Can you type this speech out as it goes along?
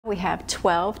We have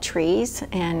 12 trees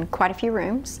and quite a few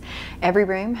rooms. Every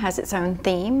room has its own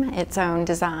theme, its own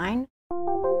design.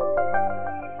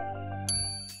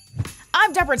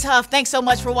 I'm Deborah Tuff. Thanks so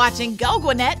much for watching Go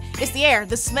Gwinnett. It's the air,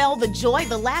 the smell, the joy,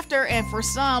 the laughter, and for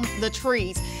some, the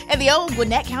trees. And the old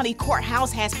Gwinnett County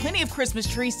Courthouse has plenty of Christmas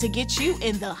trees to get you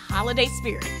in the holiday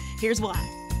spirit. Here's why.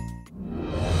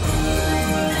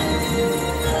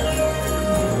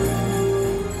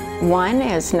 One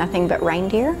is nothing but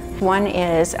reindeer, one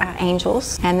is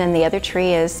angels, and then the other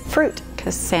tree is fruit,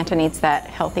 because Santa needs that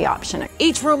healthy option.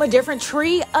 Each room a different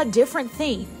tree, a different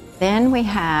theme. Then we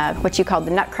have what you call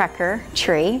the nutcracker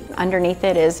tree. Underneath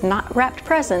it is not wrapped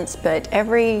presents, but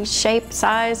every shape,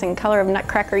 size, and color of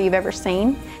nutcracker you've ever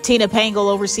seen. Tina Pangle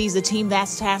oversees the team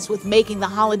that's tasked with making the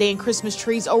holiday and Christmas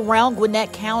trees around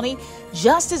Gwinnett County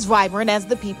just as vibrant as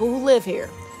the people who live here.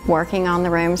 Working on the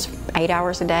rooms 8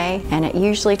 hours a day, and it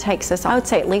usually takes us, I would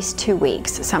say, at least 2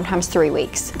 weeks, sometimes 3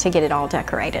 weeks, to get it all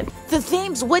decorated. The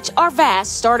themes, which are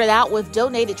vast, started out with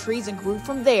donated trees and grew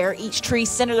from there, each tree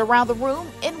centered around the room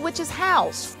in which is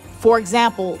housed. For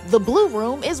example, the blue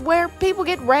room is where people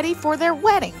get ready for their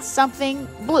wedding, something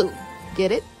blue.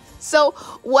 Get it? So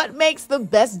what makes the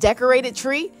best decorated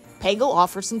tree? Pangle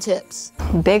offers some tips.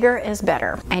 Bigger is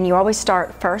better, and you always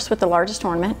start first with the largest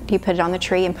ornament. You put it on the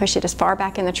tree and push it as far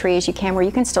back in the tree as you can where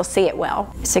you can still see it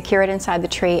well. Secure it inside the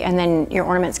tree, and then your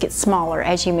ornaments get smaller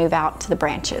as you move out to the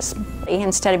branches.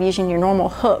 Instead of using your normal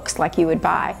hooks like you would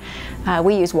buy,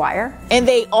 we use wire. And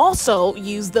they also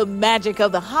use the magic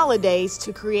of the holidays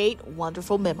to create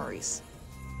wonderful memories.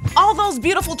 All those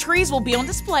beautiful trees will be on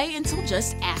display until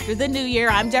just after the new year.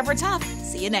 I'm Deborah Tuff.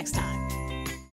 See you next time.